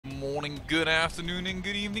morning, good afternoon, and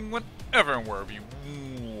good evening, whenever and wherever you.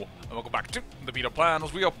 And welcome back to the Beta Plan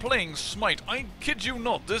as we are playing SMITE. I kid you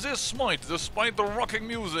not, this is SMITE, despite the rocking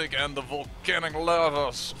music and the volcanic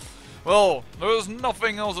lavas. Well, there is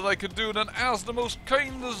nothing else that I could do than ask the most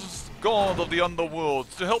kindest god of the underworld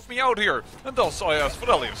to help me out here. And thus I asked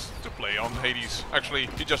Fidelius to play on Hades. Actually,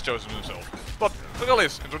 he just chose himself. But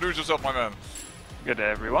Fidelius, introduce yourself, my man. Good day,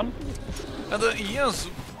 everyone. And yes,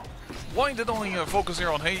 why did I focus here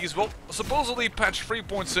on Hades? Well, supposedly patch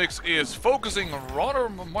 3.6 is focusing rather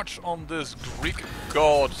much on this Greek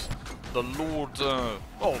god, the Lord,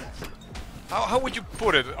 how would you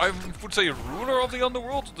put it? I would say ruler of the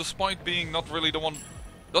underworld, despite being not really the one.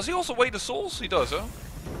 Does he also weigh the souls? He does, huh?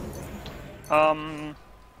 Now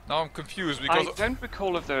I'm confused because I don't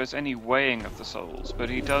recall if there is any weighing of the souls, but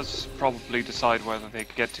he does probably decide whether they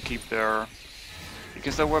get to keep their.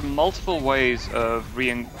 Because there were multiple ways of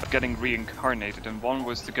getting reincarnated, and one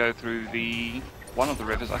was to go through one of the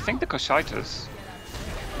rivers, I think the Cocytus,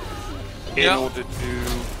 in order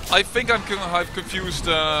to... I think I've confused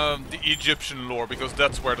the Egyptian lore, because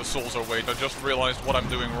that's where the souls are weighed. I just realized what I'm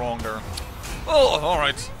doing wrong there. Well,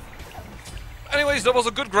 alright. Anyways, that was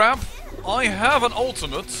a good grab. I have an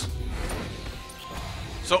ultimate,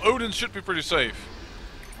 so Odin should be pretty safe.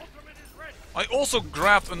 I also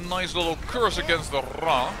grabbed a nice little curse against the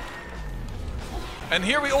Ra. And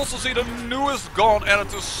here we also see the newest god added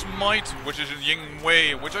to SMITE, which is Ying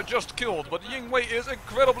Wei, which I just killed. But Ying Wei is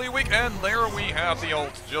incredibly weak, and there we have the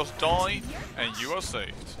ult. Just die, and you are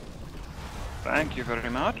saved. Thank you very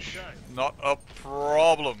much. Not a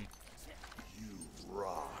problem. You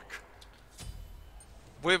rock.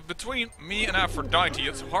 Between me and Aphrodite,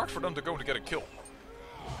 it's hard for them to go to get a kill.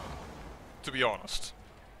 To be honest.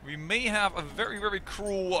 We may have a very, very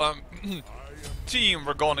cruel team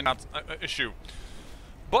regarding that issue.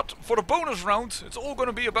 But for the bonus round, it's all going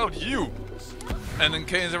to be about you. And in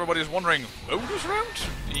case everybody is wondering, bonus round?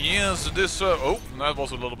 Yes, this... oh, that was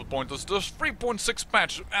a little bit pointless. This 3.6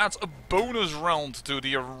 patch adds a bonus round to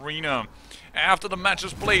the arena. After the match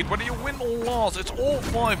is played, whether you win or lose, it's all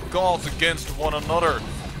 5 gods against one another.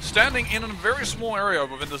 Standing in a very small area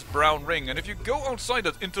within this brown ring, and if you go outside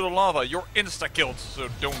it into the lava, you're insta-killed, so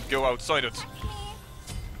don't go outside it.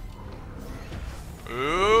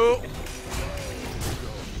 Oh.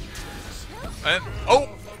 And, oh!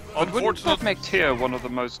 Wouldn't that make Tyr one of the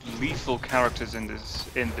most lethal characters in this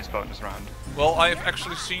bonus round? Well, I've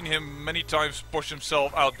actually seen him many times push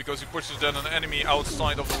himself out, because he pushes then an enemy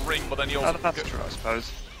outside of the ring, but then he also... that's true, I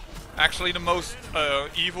suppose. Actually, the most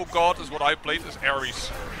evil god is what I played is Ares,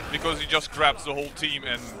 because he just grabs the whole team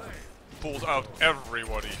and pulls out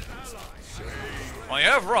everybody. I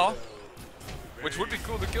have Ra, which would be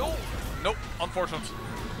cool to kill. Nope, unfortunate.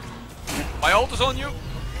 My ult is on you.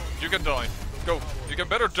 You can die. Go. You can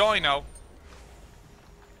better die now.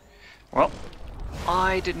 Well,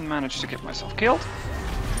 I didn't manage to get myself killed.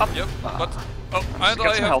 Yep, but and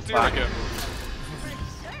I have Tyr again.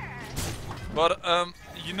 But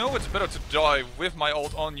you know it's better to die with my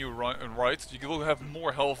ult on you, right? You will have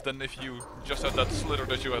more health than if you just had that slither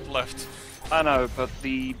that you had left. I know, but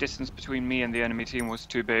the distance between me and the enemy team was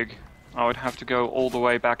too big. I would have to go all the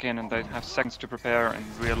way back in, and they'd have seconds to prepare and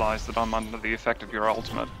realize that I'm under the effect of your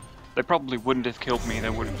ultimate. They probably wouldn't have killed me, they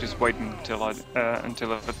would have just waited until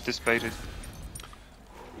it dissipated.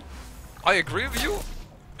 I agree with you,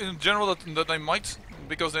 in general, that they might,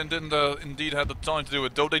 because they didn't indeed have the time to do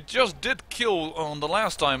it, though they just did kill on the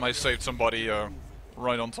last time I saved somebody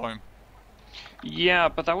right on time. Yeah,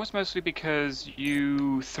 but that was mostly because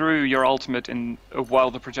you threw your ultimate in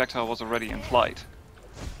while the projectile was already in flight.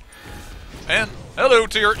 And, hello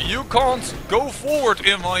Tyr, you can't go forward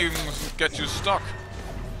if I get you stuck.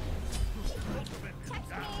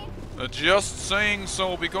 Just saying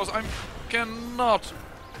so, because I cannot.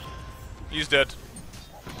 He's dead.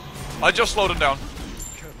 I just slowed him down.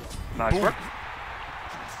 Nice work.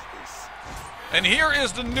 And here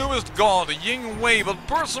is the newest god, Ying Wei, but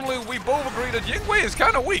personally we both agree that Ying Wei is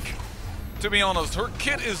kind of weak. To be honest, her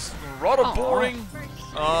kit is rather boring.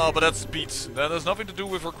 But that's beats. That has nothing to do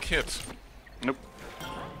with her kit. Nope.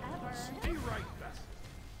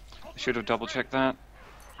 I should have double checked that.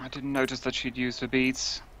 I didn't notice that she'd used the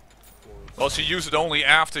beats. Well, she used it only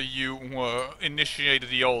after you initiated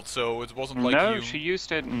the ult, so it wasn't like no, you... she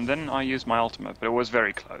used it and then I used my ultimate, but it was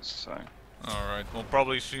very close, so... Alright, well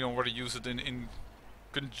probably she already used it in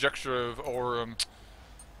conjecture of, or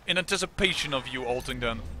in anticipation of you ulting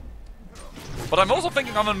then. But I'm also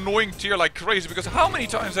thinking I'm annoying Tyr like crazy, because how many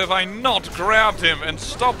times have I not grabbed him and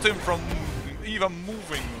stopped him from even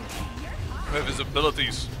moving with his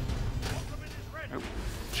abilities?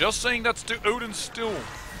 Just saying that's to Odin still.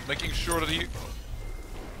 making sure that he...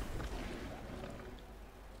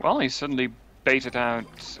 Well, he suddenly baited out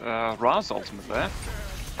Ra's ultimate there.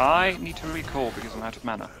 I need to recall because I'm out of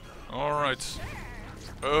mana. Alright.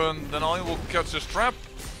 And then I will catch this trap.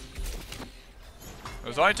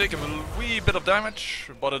 As I take a wee bit of damage,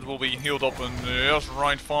 but it will be healed up and just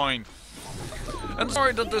right fine. And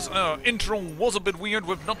sorry that this intro was a bit weird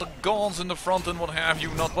with not the gods in the front and what have you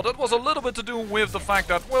not, but it was a little bit to do with the fact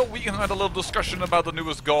that, well, we had a little discussion about the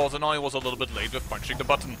newest gods and I was a little bit late with punching the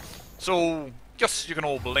button. So, yes, you can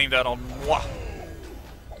all blame that on moi.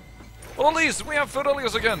 Well, at least we have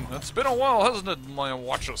Fidelius again. It's been a while, hasn't it, my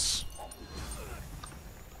watchers?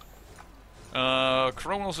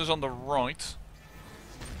 Kronos is on the right.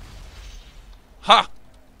 Ha!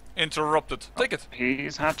 Interrupted. Take it.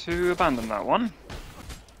 He's had to abandon that one.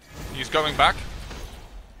 He's coming back.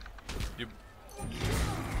 You...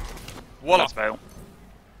 Voila. Let's fail.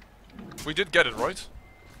 We did get it, right?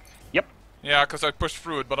 Yep. Yeah, because I pushed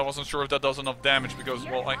through it, but I wasn't sure if that does enough damage because,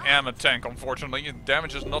 well, I am a tank, unfortunately. And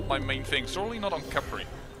damage is not my main thing. Certainly not on Kephri.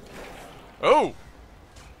 Oh!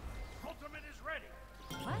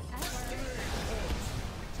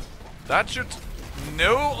 That should...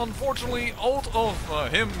 No, unfortunately, ult of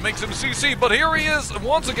him makes him CC, but here he is,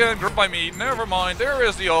 once again, gripped by me. Never mind, there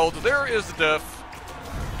is the ult, there is the death.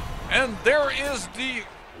 And there is the...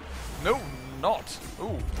 No, not.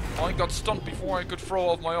 Ooh, I got stunned before I could throw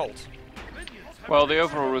off my ult. Well, the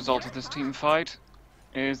overall result of this team fight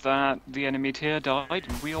is that the enemy tier died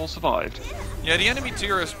and we all survived. Yeah, the enemy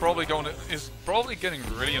tier is probably getting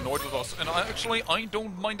really annoyed with us, and I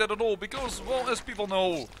don't mind that at all, because, well, as people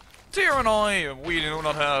know, Tyr and I, we do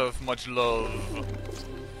not have much love.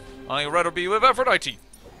 I'd rather be with Aphrodite.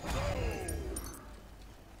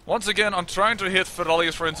 Once again, I'm trying to hit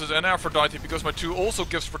Fidelius, for instance, and Aphrodite, because my 2 also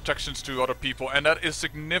gives protections to other people, and that is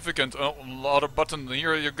significant. Oh, other button,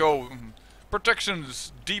 here you go.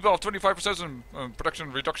 Protections, debuff 25% and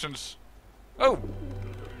protection reductions. Oh,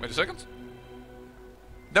 wait a second.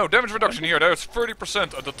 No, damage reduction here, there's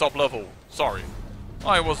 30% at the top level. Sorry.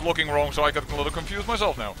 I was looking wrong, so I got a little confused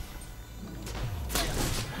myself now.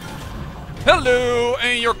 Hello,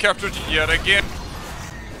 and you're captured yet again.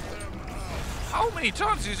 How many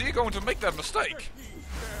times is he going to make that mistake?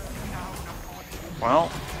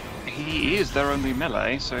 Well, he is their only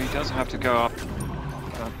melee, so he does have to go up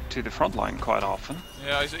to the front line quite often.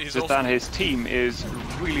 Yeah, he's just also... that his team is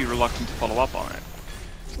really reluctant to follow up on it.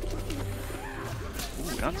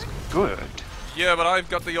 Ooh, that's good. Yeah, but I've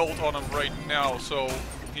got the ult on him right now, so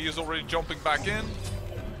he is already jumping back in.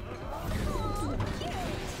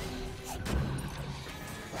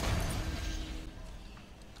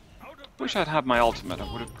 Wish I'd had my ultimate,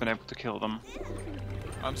 I would have been able to kill them.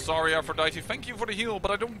 I'm sorry, Aphrodite, thank you for the heal,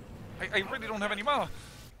 but I really don't have any mana.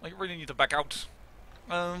 I really need to back out.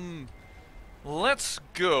 Let's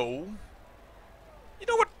go. You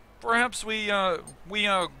know what? Perhaps we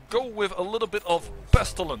go with a little bit of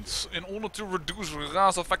pestilence in order to reduce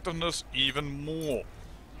Ra's effectiveness even more.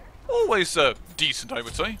 Always decent, I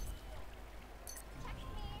would say.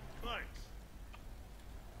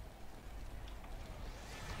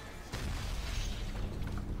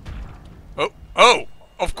 Oh!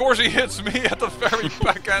 Of course he hits me at the very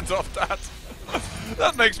back end of that.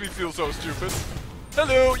 That makes me feel so stupid.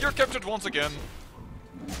 Hello, you're captured once again.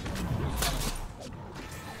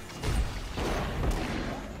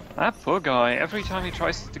 That poor guy, every time he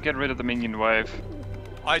tries to get rid of the minion wave.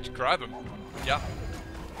 I'd grab him. Yeah.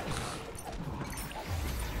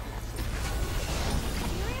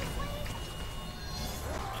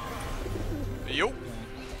 Yo.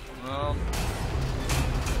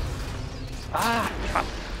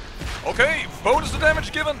 Okay, bonus the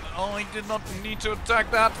damage given. I did not need to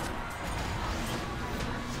attack that.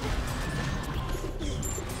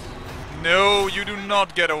 No, you do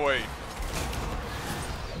not get away.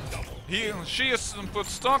 She is put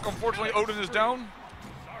stuck. Unfortunately, Odin is down.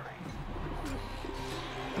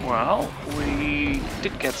 Well, we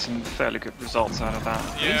did get some fairly good results out of that,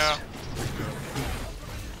 at least.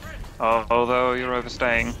 Although you're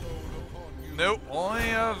overstaying. No, I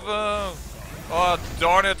have, oh,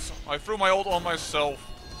 darn it. I threw my ult on myself.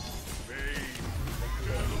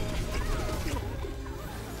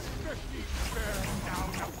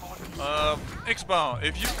 Ixba,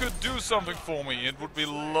 if you could do something for me, it would be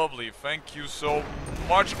lovely. Thank you so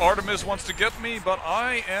much. Artemis wants to get me, but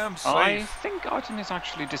I am safe. I think Artemis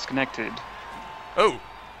actually disconnected. Oh.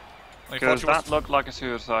 Because that looked like a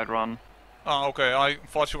suicide run. Oh, okay. I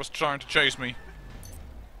thought she was trying to chase me.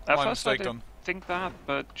 At My first I mistake didn't then. think that,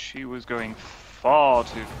 but she was going far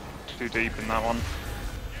too deep in that one.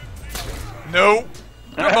 No!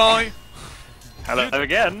 Goodbye! Hello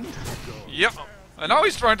again. Yep. And now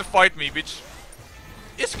he's trying to fight me, which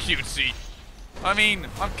is cutesy. I mean,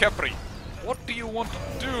 I'm Kephri. What do you want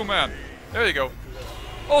to do, man? There you go.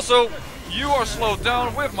 Also, you are slowed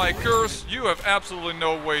down with my curse. You have absolutely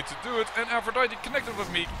no way to do it. And Aphrodite connected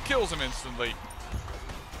with me kills him instantly.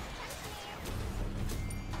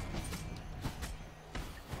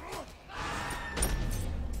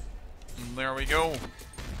 And there we go.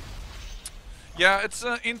 Yeah, it's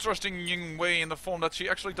an interesting Ying Wei in the form that she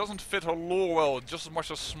actually doesn't fit her lore well, just as much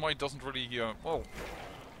as Smite doesn't really, well,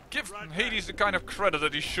 give Hades the kind of credit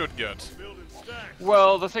that he should get.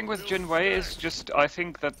 Well, the thing with Jin Wei is just, I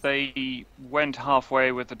think that they went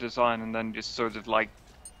halfway with the design and then just sort of like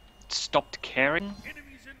stopped caring.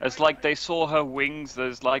 It's like they saw her wings,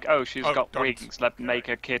 there's like, oh, she's got wings, let's make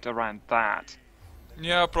a kit around that.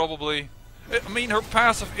 Yeah, probably. I mean, her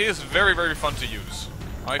passive is very, very fun to use.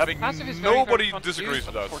 I think nobody disagrees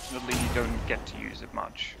with that. Unfortunately, you don't get to use it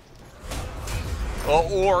much.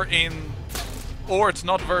 Or it's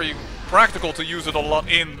not very practical to use it a lot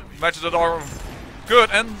in matches that are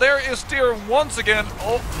good. And there is Tyr once again.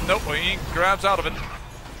 Oh, no, he grabs out of it.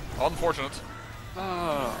 Unfortunate.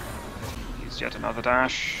 Use yet another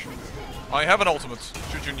dash. I have an ultimate,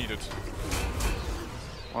 should you need it.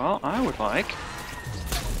 Well, I would like.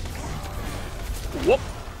 Whoop!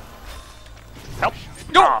 Help!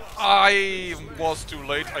 No! I was too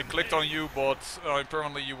late. I clicked on you, but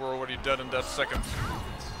apparently you were already dead in that second.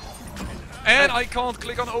 And I can't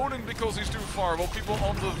click on Odin because he's too far. Well, people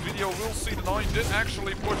on the video will see that I did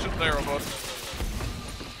actually push it there, but...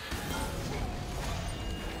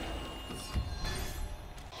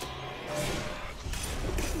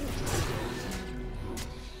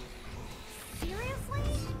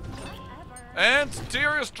 And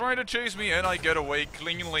Tyr is trying to chase me and I get away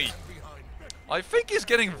cleanly. I think he's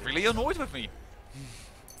getting really annoyed with me.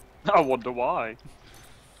 I wonder why.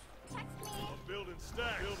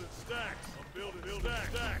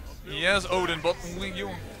 Yes, Odin, but you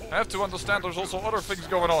have to understand there's also other things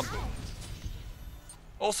going on.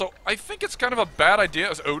 Also, I think it's kind of a bad idea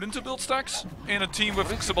as Odin to build stacks in a team with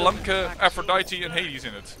Xybalanka, Aphrodite and Hades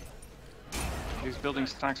in it. He's building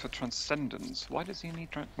stacks for Transcendence. Why does he need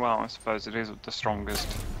well, I suppose it is the strongest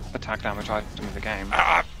attack damage item in the game.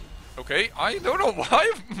 Okay, I don't know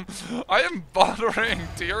why I am bothering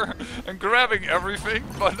Tyr and grabbing everything,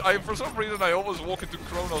 but for some reason I always walk into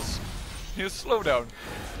Kronos. His slowdown.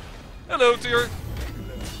 Hello, Tyr.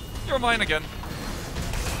 You're mine again.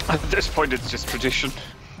 At this point, it's just tradition.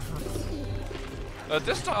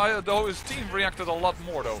 This time, though, his team reacted a lot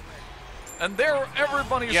more, though. And there,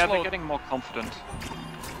 everybody is yeah, slowed. they're getting more confident.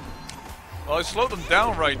 Well, I slowed them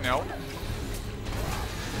down right now.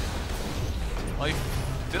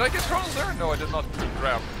 Did I get Kronos there? No, I did not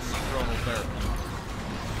grab Kronos there.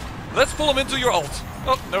 Let's pull him into your ult.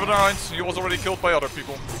 Oh, never mind. He was already killed by other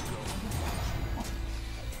people.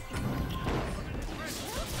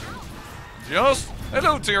 Just...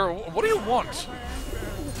 Hello, Tyr. What do you want?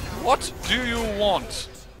 What do you want?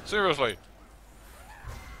 Seriously.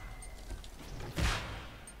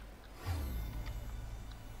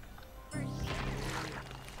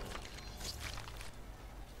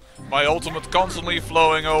 My ultimate constantly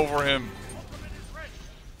flowing over him.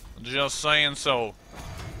 Just saying so.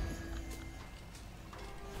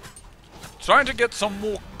 Trying to get some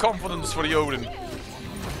more confidence for the Odin.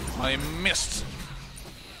 I missed.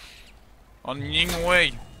 On Ying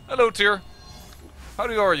Wei. Hello, Tyr. How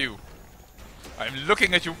are you? I'm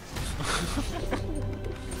looking at you.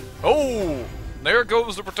 Oh! There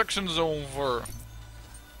goes the protection zone for...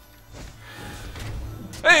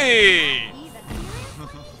 Hey!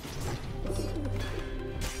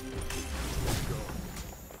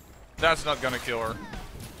 That's not gonna kill her.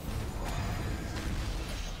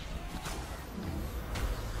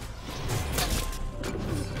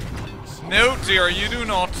 No, Tyr, you do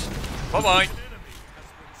not. Bye-bye.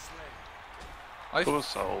 Poor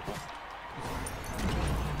soul.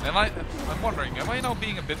 I'm wondering, am I now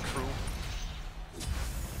being a bit cruel?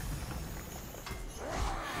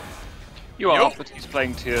 You are, but he's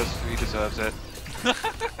playing Tears, so he deserves it.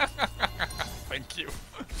 Thank you.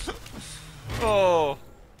 Oh.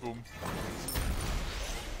 Boom.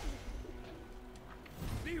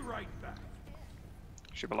 Be right back.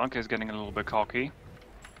 Xybalanka is getting a little bit cocky.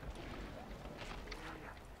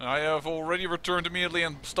 I have already returned immediately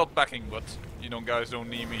and stopped backing, but you know, guys don't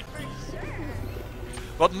need me.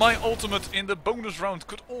 But my ultimate in the bonus round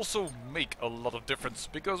could also make a lot of difference,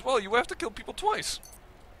 because, well, you have to kill people twice.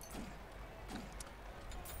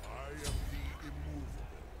 I am the immovable.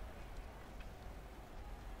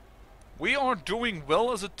 We are doing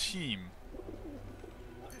well as a team.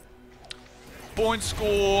 point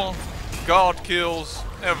score, guard kills,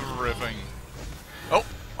 everything. Oh,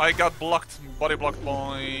 I got blocked, body blocked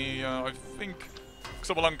by, I think,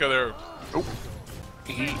 Xabalanka there. Oh,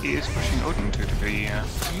 he is pushing Odin to the...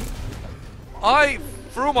 I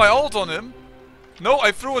threw my ult on him. No,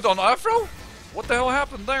 I threw it on Afro? What the hell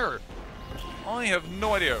happened there? I have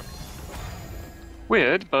no idea.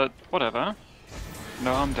 Weird, but whatever.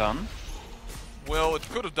 No, I'm done. Well, it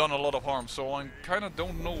could have done a lot of harm, so I kind of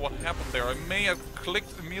don't know what happened there. I may have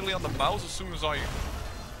clicked immediately on the mouse as soon as I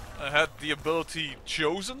had the ability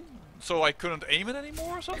chosen, so I couldn't aim it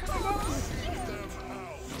anymore or something like that.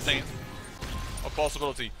 Insane. A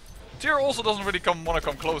possibility. Tyr also doesn't really want to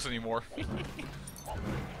come close anymore.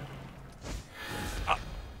 Ah,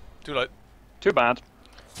 too late. Too bad.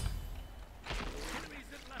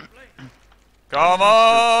 Come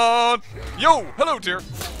on! Yo! Hello, Tyr!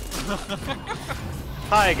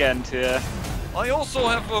 Hi again, Tyr. I also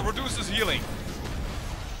have reduced his healing.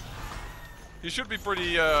 He should be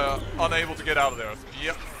pretty unable to get out of there.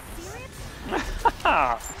 Yep.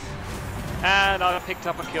 And I picked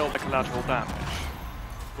up a kill by collateral damage.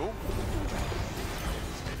 Cool.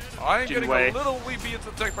 I'm getting a little wee bit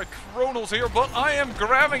attacked by Kronos here, but I am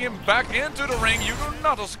grabbing him back into the ring. You do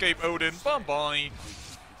not escape, Odin. Bye-bye.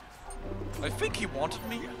 I think he wanted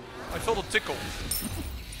me. I felt a tickle.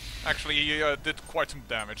 Actually, he did quite some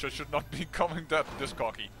damage. I should not be coming this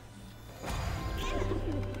cocky.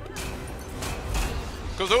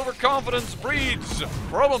 Because overconfidence breeds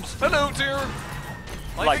problems. Hello, Tyr.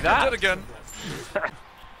 I like think that? you're dead again.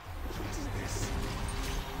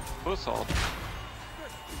 Who's odd?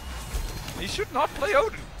 He should not play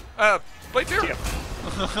Odin. Play Tyr. Yep.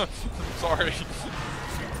 Sorry.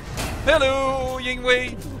 Hello,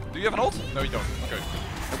 Yingwei. Do you have an ult? No, you don't. Okay.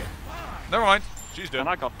 Never mind. She's dead. And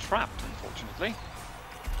I got trapped, unfortunately.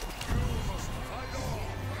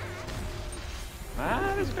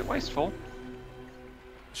 That is a bit wasteful.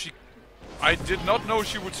 I did not know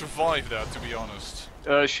she would survive that, to be honest.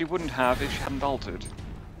 She wouldn't have if she hadn't ulted.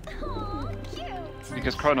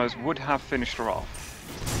 Because Kronos would have finished her off.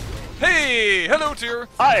 Hey! Hello, Tyr!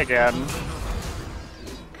 Hi again!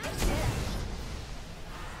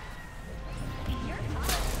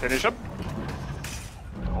 Finish up.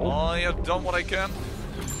 I have done what I can.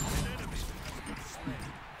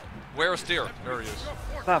 Where's Tyr? There he is.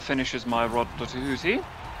 That finishes my Rod Dottuhuti.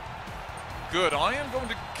 Good, I am going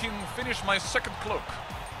to finish my second cloak.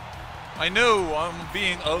 I know I'm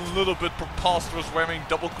being a little bit preposterous wearing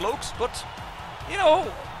double cloaks, but, you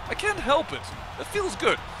know, I can't help it. It feels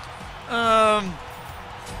good.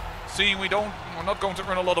 Seeing we're not going to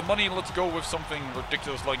earn a lot of money, let's go with something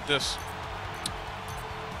ridiculous like this.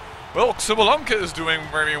 Well, Xabalanka is doing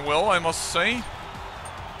very well, I must say.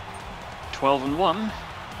 12-1.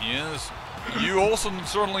 Yes. You also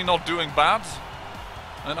certainly not doing bad.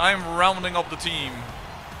 And I'm rounding up the team.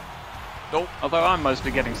 Nope. Although I'm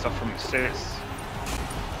mostly getting stuff from assists.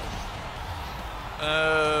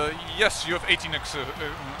 Yes, you have 18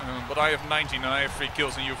 but I have 19 and I have 3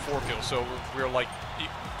 kills and you have 4 kills, so we're like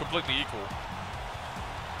completely equal.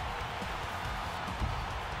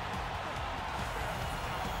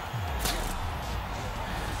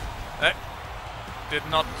 Did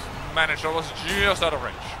not manage, I was just out of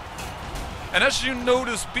range. And as you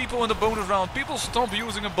notice, people in the bonus round, people stop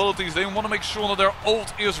using abilities. They want to make sure that their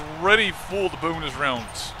ult is ready for the bonus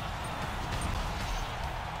rounds.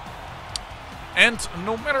 And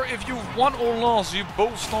no matter if you won or lost, you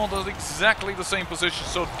both start at exactly the same position,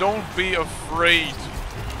 so don't be afraid.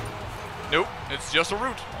 Nope, it's just a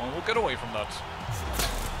route. I will get away from that.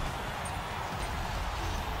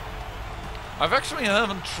 I've actually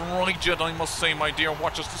haven't tried yet, I must say, my dear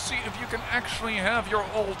watchers, to see if you can actually have your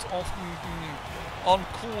ult on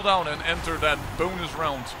cooldown and enter that bonus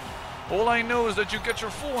round. All I know is that you get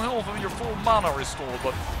your full health and your full mana restored,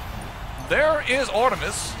 but there is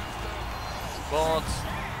Artemis. But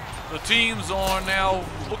the teams are now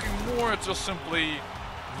looking more at just simply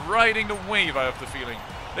riding the wave, I have the feeling.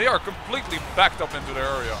 They are completely backed up into their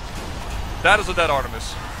area. That is a dead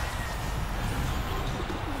Artemis.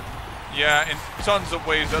 Yeah, in tons of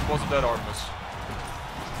ways that wasn't that Artemis.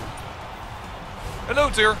 Hello,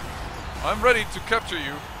 Tyr. I'm ready to capture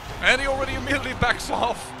you. And he already immediately backs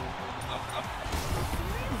off.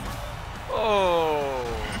 Oh,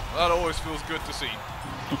 that always feels good to see.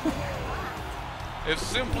 If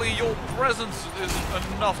simply your presence is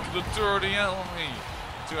enough to deter the enemy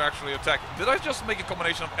to actually attack. Did I just make a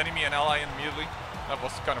combination of enemy and ally immediately? That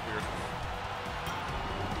was kind of weird.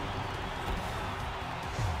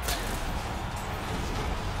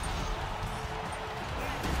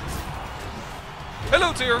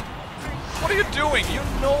 Hello, Tyr. What are you doing? You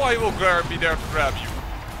know I will be there to grab you.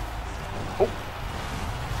 Oh.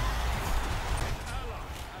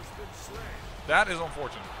 That is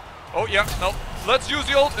unfortunate. Oh yeah, no. Let's use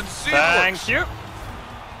the ult and see if it works. Thank you.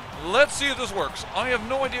 Let's see if this works. I have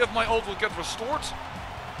no idea if my ult will get restored.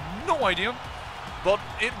 No idea. But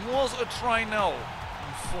it was a try now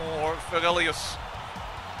for Ferelius.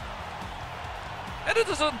 And it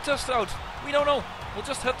doesn't test out. We don't know. We'll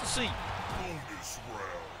just have to see.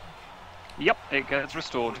 Yep, it gets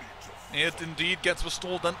restored. It indeed gets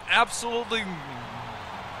restored, and absolutely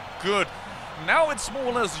good. Now it's more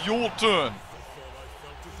or less your turn.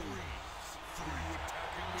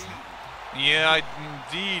 Yeah,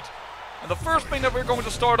 indeed. And the first thing that we're going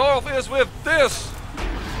to start off is with this.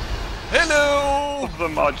 Hello! All of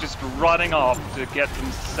them are just running off to get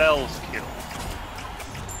themselves killed.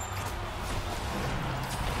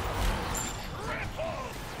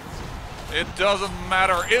 It doesn't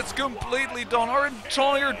matter. It's completely done. Our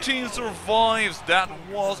entire team survives. That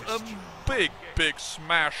was a big, big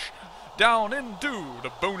smash down into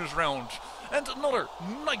the bonus round. And another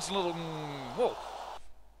nice little, whoa,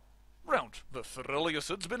 round with Ferelius.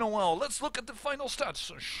 It's been a while. Let's look at the final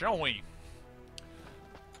stats, shall we?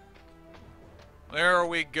 There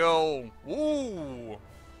we go. Ooh,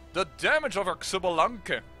 the damage of our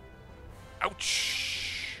Xibalanque. Ouch.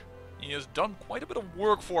 He has done quite a bit of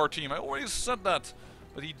work for our team. I already said that.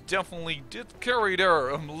 But he definitely did carry there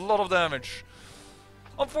a lot of damage.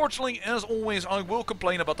 Unfortunately, as always, I will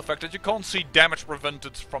complain about the fact that you can't see damage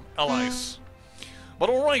prevented from allies. But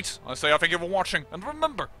alright, I say I thank you for watching. And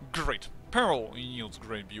remember, great peril yields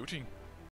great beauty.